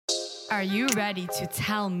Are you ready to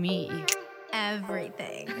tell me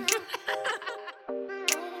everything?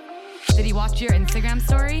 Did he watch your Instagram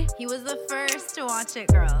story? He was the first to watch it,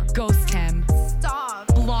 girl. Ghost him. Stop.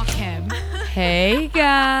 Block him. Hey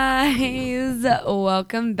guys,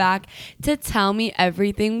 welcome back to Tell Me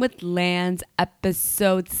Everything with Lance,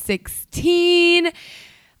 episode 16.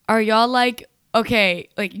 Are y'all like, okay,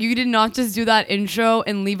 like you did not just do that intro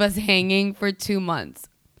and leave us hanging for 2 months?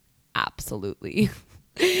 Absolutely.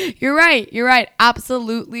 You're right.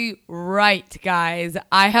 Absolutely right, guys.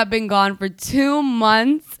 I have been gone for 2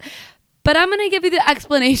 months, but I'm going to give you the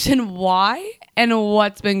explanation why and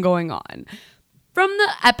what's been going on. From the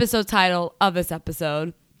episode title of this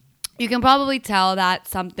episode, you can probably tell that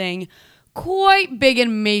something quite big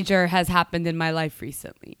and major has happened in my life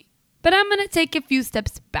recently. But I'm going to take a few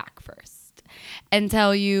steps back first and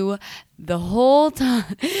tell you the whole time,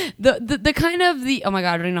 the kind of the, oh my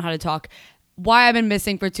God, I don't even know how to talk. Why I've been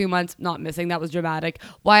missing for 2 months, not missing, that was dramatic.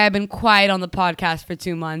 Why I've been quiet on the podcast for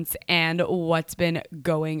 2 months and what's been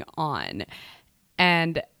going on.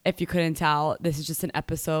 And if you couldn't tell, this is just an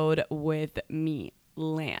episode with me,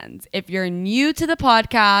 Lance. If you're new to the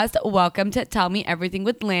podcast, welcome to Tell Me Everything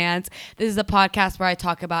with Lance. This is a podcast where I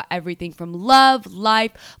talk about everything from love,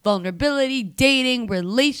 life, vulnerability, dating,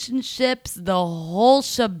 relationships, the whole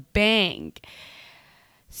shebang.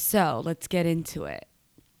 So let's get into it.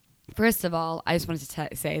 First of all, I just wanted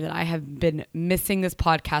to say that I have been missing this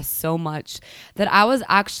podcast so much that I was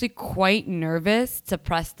actually quite nervous to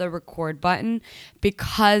press the record button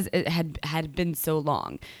because it had been so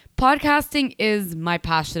long. Podcasting is my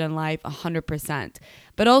passion in life, 100%.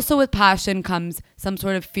 But also with passion comes some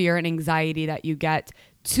sort of fear and anxiety that you get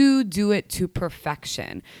to do it to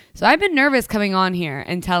perfection. So I've been nervous coming on here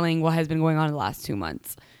and telling what has been going on in the last 2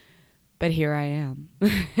 months. But here I am.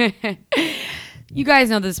 You guys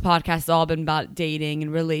know this podcast has all been about dating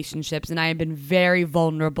and relationships, and I have been very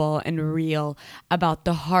vulnerable and real about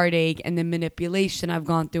the heartache and the manipulation I've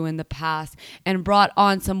gone through in the past, and brought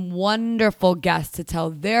on some wonderful guests to tell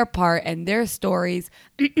their part and their stories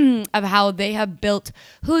of how they have built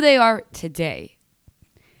who they are today.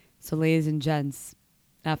 So ladies and gents,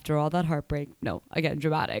 after all that heartbreak, no, again,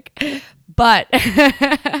 dramatic, but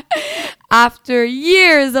after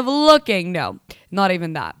years of looking, no, not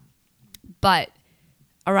even that, but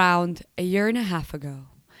around a year and a half ago,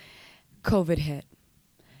 COVID hit,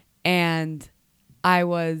 and I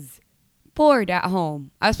was bored at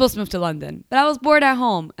home. I was supposed to move to London, but I was bored at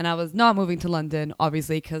home, and I was not moving to London,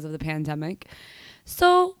 obviously, because of the pandemic.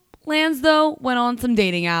 So Lance, though, went on some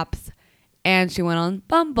dating apps, and she went on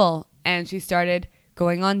Bumble, and she started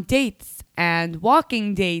going on dates and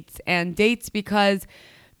walking dates and dates because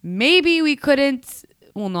maybe we couldn't,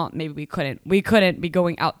 well, not maybe we couldn't be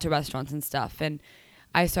going out to restaurants and stuff. And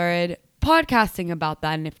I started podcasting about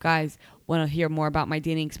that. And if guys want to hear more about my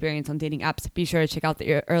dating experience on dating apps, be sure to check out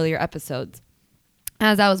the earlier episodes.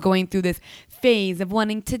 As I was going through this phase of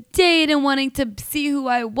wanting to date and wanting to see who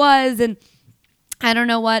I was, and I don't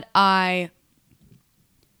know what, I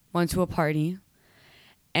went to a party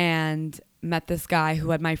and met this guy who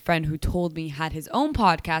had my friend who told me had his own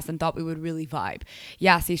podcast and thought we would really vibe.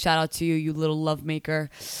 Yassi, shout out to you, you little love maker.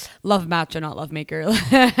 Love matcher, not love maker.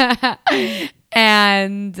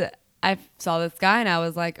 And I saw this guy and I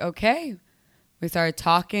was like, okay. We started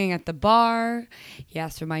talking at the bar. He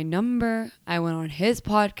asked for my number. I went on his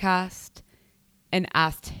podcast and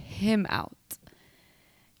asked him out.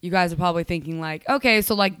 You guys are probably thinking like, okay,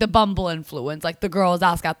 so like the Bumble influence, like the girls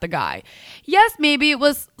ask out the guy. Yes, maybe it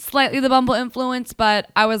was slightly the Bumble influence, but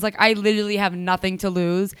I was like, I literally have nothing to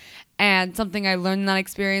lose. And something I learned in that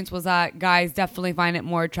experience was that guys definitely find it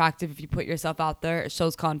more attractive if you put yourself out there. It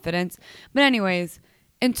shows confidence. But anyways,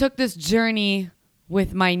 and took this journey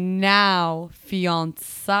with my now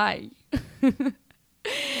fiancé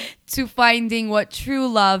to finding what true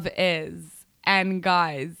love is. And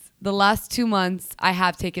guys, the last 2 months, I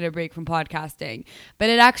have taken a break from podcasting, but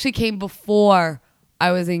it actually came before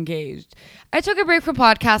I was engaged. I took a break from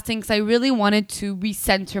podcasting because I really wanted to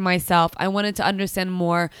recenter myself. I wanted to understand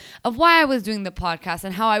more of why I was doing the podcast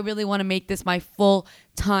and how I really want to make this my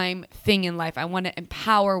full-time thing in life. I want to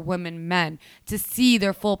empower women, men to see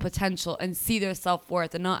their full potential and see their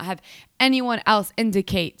self-worth and not have anyone else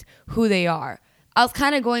indicate who they are. I was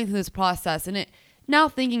kind of going through this process, and now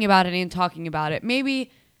thinking about it and talking about it,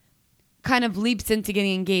 maybe kind of leaps into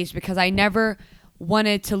getting engaged because I never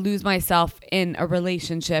wanted to lose myself in a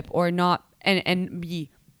relationship or not and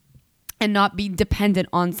not be dependent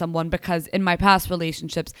on someone, because in my past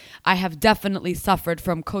relationships I have definitely suffered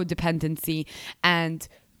from codependency and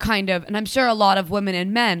kind of, and I'm sure a lot of women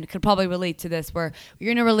and men could probably relate to this, where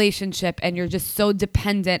you're in a relationship and you're just so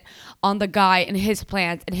dependent on the guy and his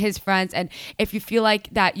plans and his friends. And if you feel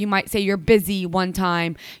like that, you might say you're busy one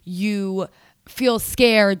time, you feel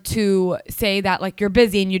scared to say that like you're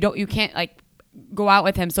busy and you can't like go out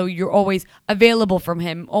with him, so you're always available from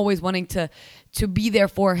him, always wanting to be there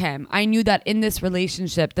for him. I knew that in this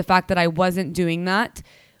relationship, the fact that I wasn't doing that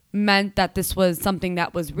meant that this was something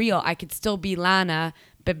that was real. I could still be Lana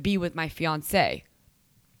but be with my fiance.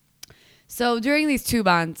 So during these 2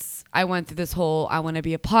 months, I went through this whole, I want to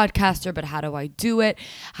be a podcaster, but how do I do it?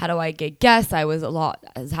 How do I get guests? A lot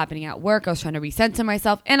was happening at work. I was trying to recenter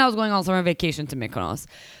myself, and I was going on summer vacation to Mykonos.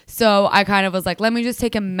 So I kind of was like, let me just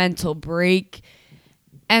take a mental break.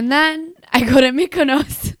 And then I go to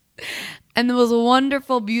Mykonos, and the most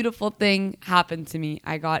wonderful, beautiful thing happened to me.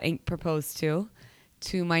 I got proposed to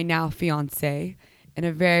my now fiance in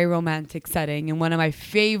a very romantic setting in one of my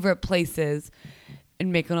favorite places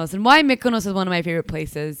in Mykonos. And why Mykonos is one of my favorite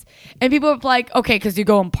places. And people are like, okay, because you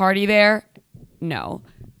go and party there. No,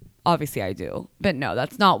 obviously I do. But no,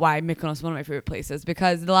 that's not why Mykonos is one of my favorite places.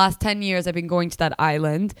 Because the last 10 years I've been going to that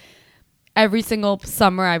island. Every single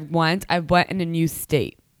summer I went in a new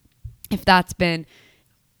state. If that's been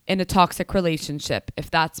in a toxic relationship, if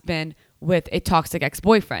that's been with a toxic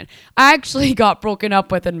ex-boyfriend. I actually got broken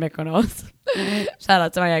up with in Mykonos. Shout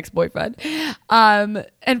out to my ex-boyfriend. And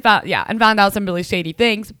found out some really shady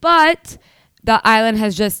things. But the island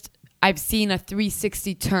has just, I've seen a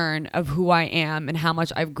 360 turn of who I am and how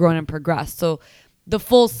much I've grown and progressed. So the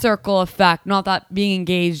full circle effect, not that being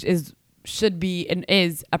engaged should be and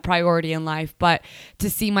is a priority in life, but to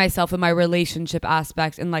see myself in my relationship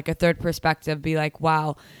aspects in like a third perspective, be like,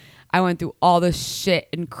 wow, I went through all this shit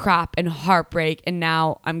and crap and heartbreak, and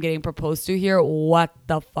now I'm getting proposed to here. What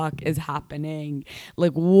the fuck is happening?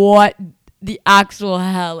 Like, what the actual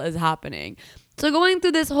hell is happening? So going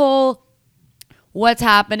through this whole what's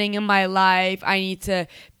happening in my life, I need to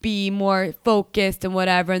be more focused and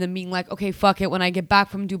whatever, and then being like, okay, fuck it, when I get back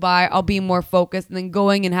from Dubai, I'll be more focused, and then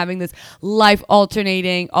going and having this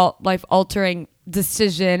life-altering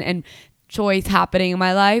decision and choice happening in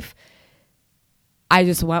my life. I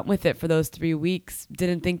just went with it for those 3 weeks,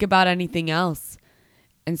 didn't think about anything else.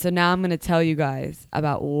 And so now I'm going to tell you guys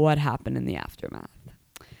about what happened in the aftermath.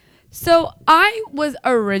 So I was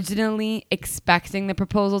originally expecting the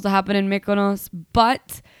proposal to happen in Mykonos,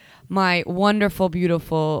 but my wonderful,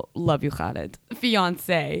 beautiful, love you, Khaled,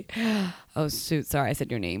 fiance, oh shoot, sorry, I said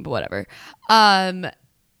your name, but whatever,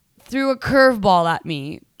 threw a curveball at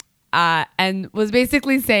me and was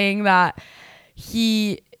basically saying that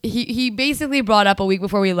he basically brought up a week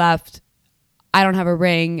before we left, I don't have a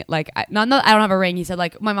ring. Like, I don't have a ring. He said,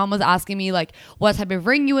 like, my mom was asking me, like, what type of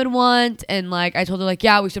ring you would want. And, like, I told her, like,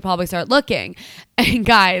 yeah, we should probably start looking. And,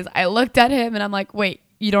 guys, I looked at him and I'm like, wait,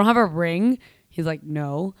 you don't have a ring? He's like,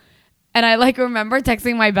 no. And I, like, remember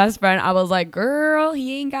texting my best friend. I was like, girl,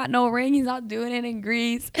 he ain't got no ring. He's not doing it in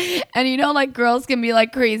Greece. And, you know, like, girls can be,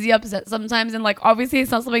 like, crazy upset sometimes. And, like, obviously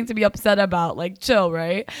it's not something to be upset about. Like, chill,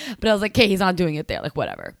 right? But I was like, okay, he's not doing it there. Like,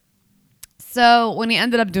 whatever. So when he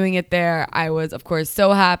ended up doing it there, I was, of course,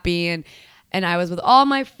 so happy. And I was with all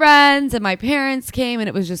my friends and my parents came and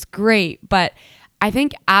it was just great. But I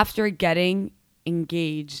think after getting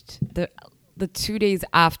engaged, the 2 days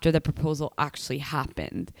after the proposal actually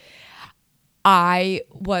happened, I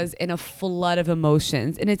was in a flood of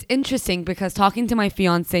emotions. And it's interesting because talking to my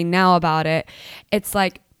fiance now about it, it's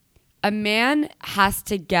like a man has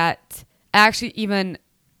to get, I actually even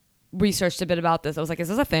researched a bit about this. I was like, is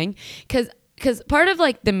this a thing? Because part of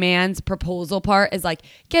like the man's proposal part is like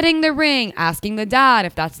getting the ring, asking the dad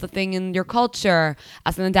if that's the thing in your culture,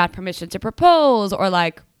 asking the dad permission to propose, or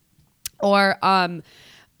like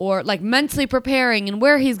mentally preparing and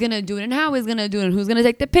where he's gonna do it and how he's gonna do it and who's gonna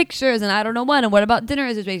take the pictures and I don't know what, and what about dinner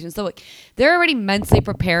reservations. So like they're already mentally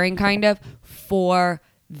preparing kind of for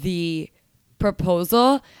the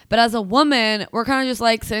proposal. But as a woman, we're kind of just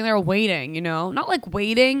like sitting there waiting, you know, not like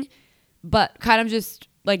waiting, but kind of just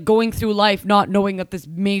like going through life not knowing that this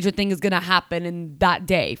major thing is going to happen in that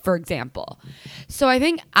day, for example. So I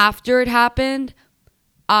think after it happened,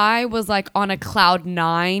 I was like on a cloud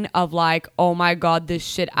 9 of like, oh my God, this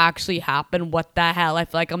shit actually happened. What the hell? I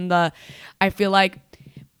feel like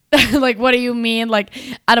like, what do you mean? Like,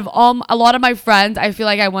 out of a lot of my friends, I feel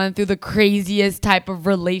like I went through the craziest type of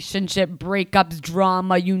relationship, breakups,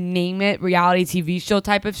 drama, you name it, reality TV show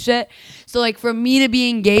type of shit. So, like, for me to be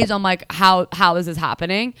engaged, I'm like, how is this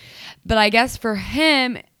happening? But I guess for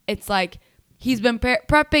him, it's like he's been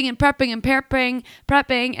prepping,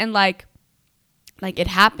 and like, like it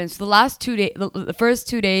happens. So the last 2 days, the first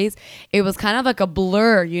 2 days, it was kind of like a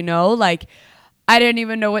blur, you know, like I didn't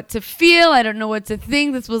even know what to feel. I don't know what to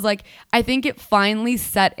think. This was like, I think it finally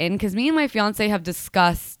set in because me and my fiance have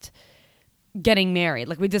discussed getting married.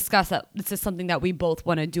 Like we discussed that this is something that we both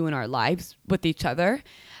want to do in our lives with each other.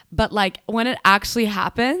 But like when it actually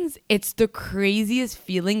happens, it's the craziest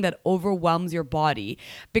feeling that overwhelms your body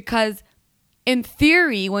because in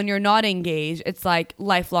theory, when you're not engaged, it's like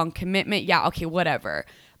lifelong commitment. Yeah, okay, whatever.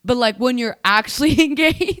 But like when you're actually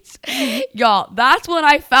engaged, y'all, that's when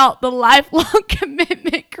I felt the lifelong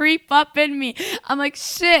commitment creep up in me. I'm like,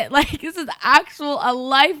 shit, like this is a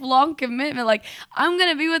lifelong commitment. Like I'm going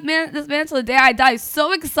to be with this man till the day I die.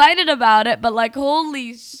 So excited about it. But like,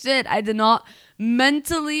 holy shit, I did not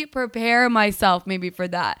mentally prepare myself maybe for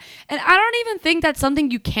that. And I don't even think that's something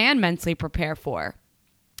you can mentally prepare for.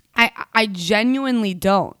 I genuinely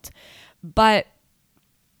don't. But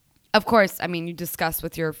of course, I mean, you discuss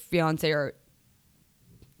with your fiance or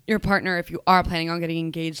your partner if you are planning on getting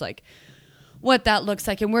engaged, like what that looks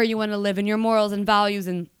like and where you want to live and your morals and values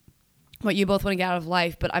and what you both want to get out of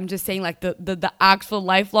life. But I'm just saying like the actual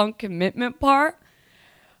lifelong commitment part,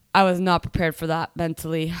 I was not prepared for that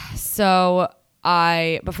mentally. So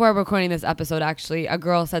before recording this episode, actually, a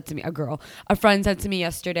friend said to me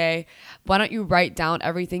yesterday, why don't you write down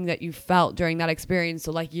everything that you felt during that experience?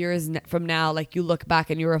 So like years from now, like you look back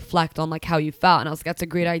and you reflect on like how you felt. And I was like, that's a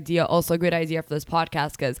great idea. Also a great idea for this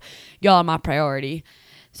podcast because y'all are my priority.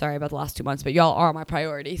 Sorry about the last 2 months, but y'all are my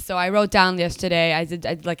priority. So I wrote down yesterday, I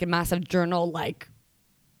did like a massive journal, like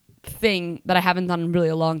thing that I haven't done in really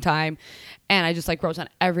a long time. And I just like wrote down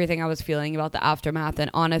everything I was feeling about the aftermath. And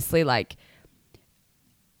honestly, like,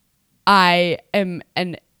 I am,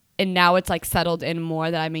 and now it's like settled in more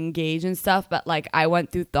that I'm engaged and stuff, but like I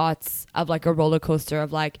went through thoughts of like a roller coaster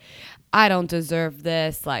of like, I don't deserve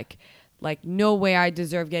this, like no way I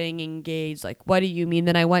deserve getting engaged, like what do you mean?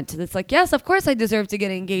 Then I went to this like, yes, of course I deserve to get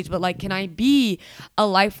engaged, but like can I be a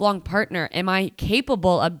lifelong partner? Am I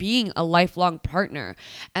capable of being a lifelong partner?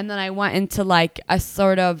 And then I went into like a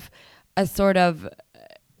sort of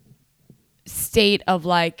state of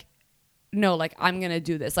like, no, like I'm going to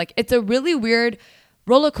do this. Like it's a really weird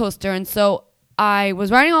roller coaster. And so I was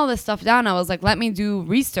writing all this stuff down. I was like, let me do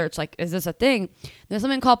research. Like, is this a thing? There's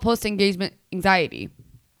something called post-engagement anxiety,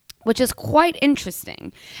 which is quite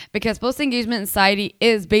interesting because post-engagement anxiety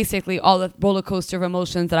is basically all the roller coaster of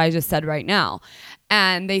emotions that I just said right now.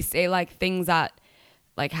 And they say like things that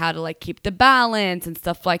like how to like keep the balance and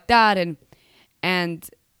stuff like that. And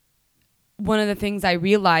one of the things I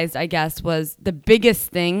realized, I guess, was the biggest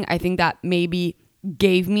thing I think that maybe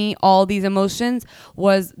gave me all these emotions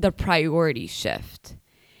was the priority shift.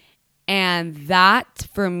 And that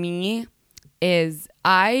for me is,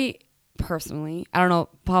 I personally, I don't know,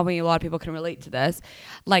 probably a lot of people can relate to this.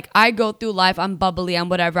 Like I go through life, I'm bubbly, I'm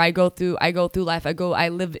whatever. I go through life. I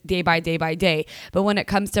live day by day. But when it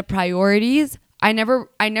comes to priorities, I never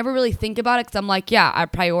really think about it because I'm like, yeah, I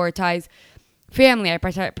prioritize family, I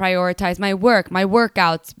prioritize my work, my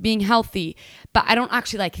workouts, being healthy, but I don't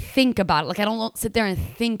actually like think about it. Like I don't sit there and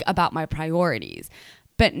think about my priorities.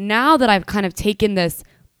 But now that I've kind of taken this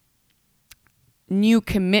new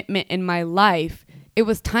commitment in my life, it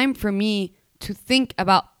was time for me to think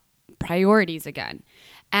about priorities again.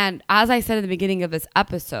 And as I said at the beginning of this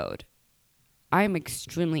episode, I am an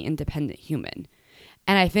extremely independent human.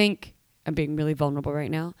 And I think I'm being really vulnerable right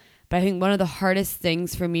now. But I think one of the hardest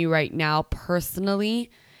things for me right now personally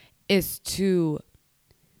is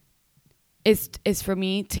for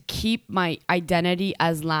me to keep my identity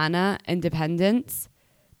as Lana, independence,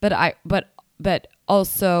 but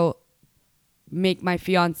also make my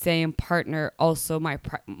fiance and partner also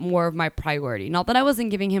more of my priority. Not that I wasn't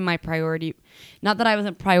giving him my priority, not that I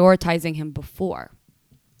wasn't prioritizing him before,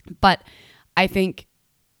 but I think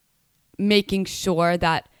making sure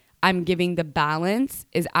that I'm giving the balance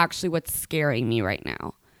is actually what's scaring me right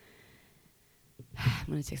now. I'm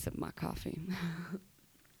going to take some of my coffee.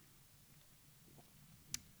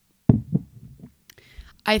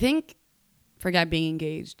 I think, forget being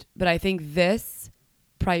engaged, but I think this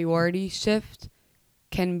priority shift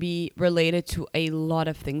can be related to a lot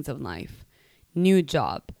of things in life. New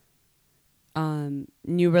job,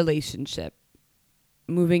 new relationship,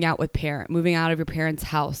 moving out of your parents'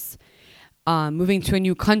 house, moving to a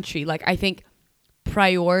new country. Like I think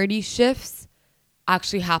priority shifts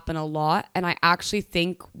actually happen a lot. And I actually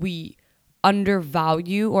think we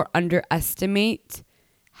undervalue or underestimate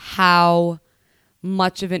how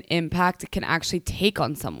much of an impact it can actually take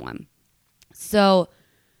on someone. So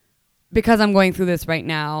because I'm going through this right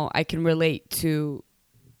now, I can relate to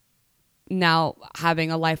now having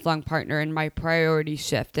a lifelong partner and my priorities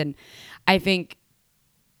shift. And I think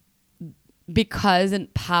because in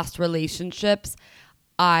past relationships,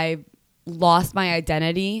 I've lost my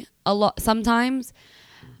identity a lot sometimes.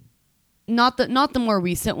 Not the more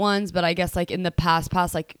recent ones, but I guess like in the past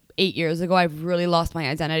like 8 years ago, I've really lost my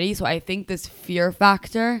identity. So I think this fear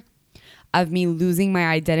factor of me losing my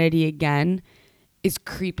identity again is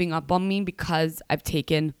creeping up on me because I've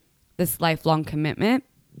taken this lifelong commitment.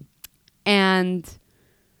 And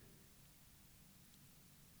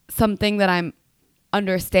something that I'm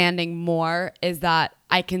understanding more is that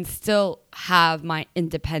I can still have my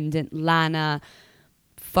independent Lana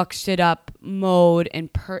fuck shit up mode and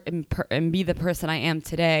be the person I am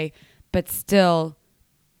today, but still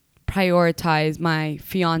prioritize my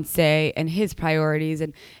fiance and his priorities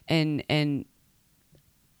and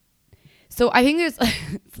so I think there's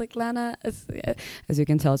it's like Lana, as you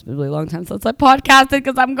can tell, it's been a really long time since I podcasted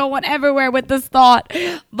because I'm going everywhere with this thought.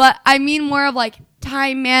 But I mean more of like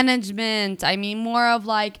time management. I mean more of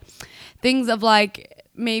like things of like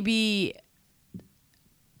maybe,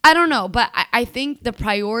 I don't know, but I think the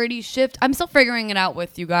priority shift, I'm still figuring it out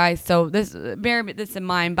with you guys. So bear this in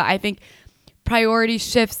mind, but I think priority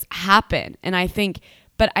shifts happen. And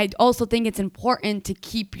but I also think it's important to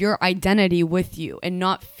keep your identity with you and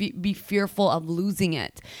not be fearful of losing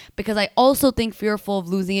it. Because I also think fearful of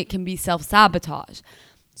losing it can be self-sabotage.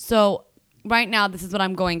 So right now, this is what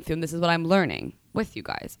I'm going through and this is what I'm learning with you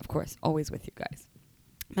guys. Of course, always with you guys.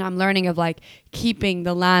 And I'm learning of like keeping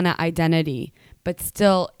the Lana identity, but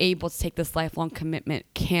still able to take this lifelong commitment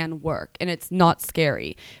can work. And it's not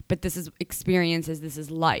scary, but this is experiences, this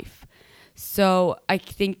is life. So I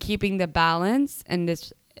think keeping the balance and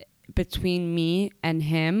this between me and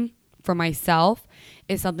him for myself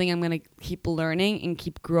is something I'm going to keep learning and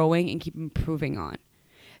keep growing and keep improving on,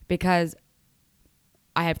 because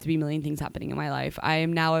I have to be a million things happening in my life. I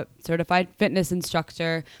am now a certified fitness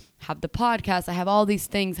instructor, have the podcast, I have all these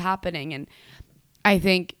things happening. And I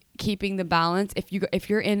think keeping the balance, if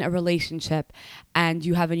you're in a relationship and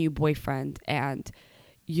you have a new boyfriend and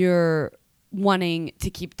you're wanting to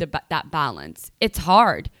keep that balance, it's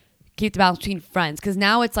hard. Keep the balance between friends, because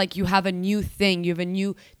now it's like you have a new thing, you have a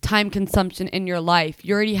new time consumption in your life.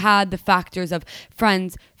 You already had the factors of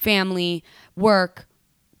friends, family, work,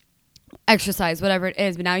 exercise, whatever it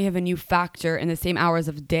is, but now you have a new factor in the same hours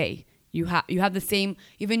of day. You have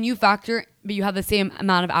a new factor, but you have the same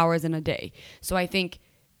amount of hours in a day. So I think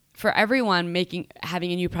for everyone,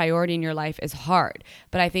 having a new priority in your life is hard,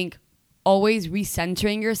 but I think always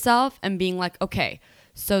recentering yourself and being like, okay,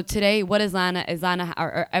 so today, what is Lana?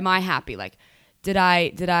 Or am I happy? Like, did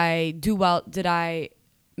I do well? Did I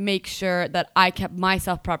make sure that I kept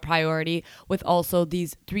myself priority with also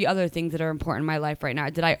these 3 other things that are important in my life right now?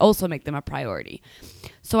 Did I also make them a priority?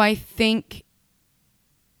 So I think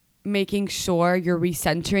making sure you're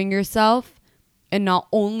recentering yourself and not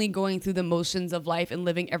only going through the motions of life and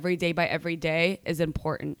living every day by every day is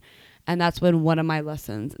important. And that's been one of my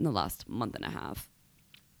lessons in the last month and a half.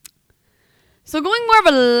 So going more of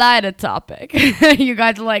a lighter topic. You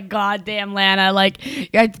guys are like, God damn, Lana, like you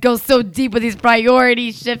guys go so deep with these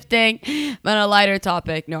priorities shifting. But a lighter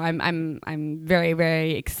topic. No, I'm very,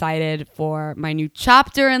 very excited for my new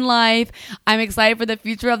chapter in life. I'm excited for the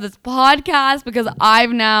future of this podcast because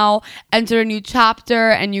I've now entered a new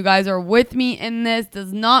chapter and you guys are with me in this.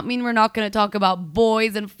 Does not mean we're not going to talk about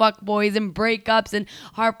boys and fuck boys and breakups and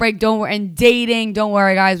heartbreak, and dating. Don't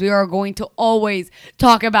worry, guys. We are going to always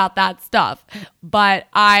talk about that stuff. But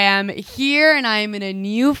I am here and I am in a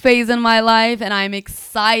new phase in my life and I'm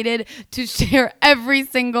excited to share every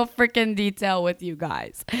single freaking detail with you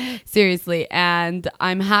guys. Seriously. And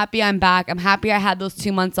I'm happy I'm back. I'm happy I had those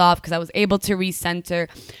 2 months off because I was able to recenter,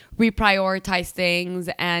 reprioritize things.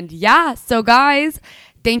 And yeah, so guys,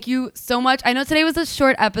 thank you so much. I know today was a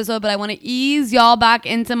short episode, but I want to ease y'all back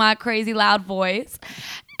into my crazy loud voice.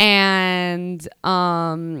 And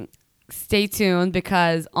stay tuned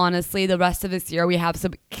because honestly, the rest of this year we have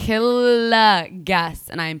some killer guests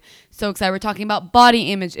and I'm so excited. We're talking about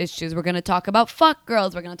body image issues. We're going to talk about fuck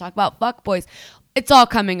girls. We're going to talk about fuck boys. It's all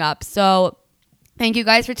coming up. So thank you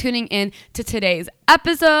guys for tuning in to today's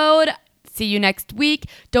episode. See you next week.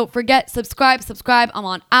 Don't forget, subscribe. I'm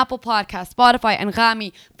on Apple Podcasts, Spotify, and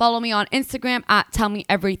Rami. Follow me on Instagram at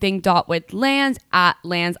tellmeeverything.withlands at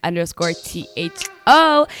Lands_THO.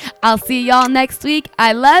 I'll see y'all next week.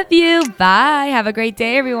 I love you. Bye. Have a great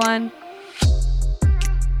day, everyone.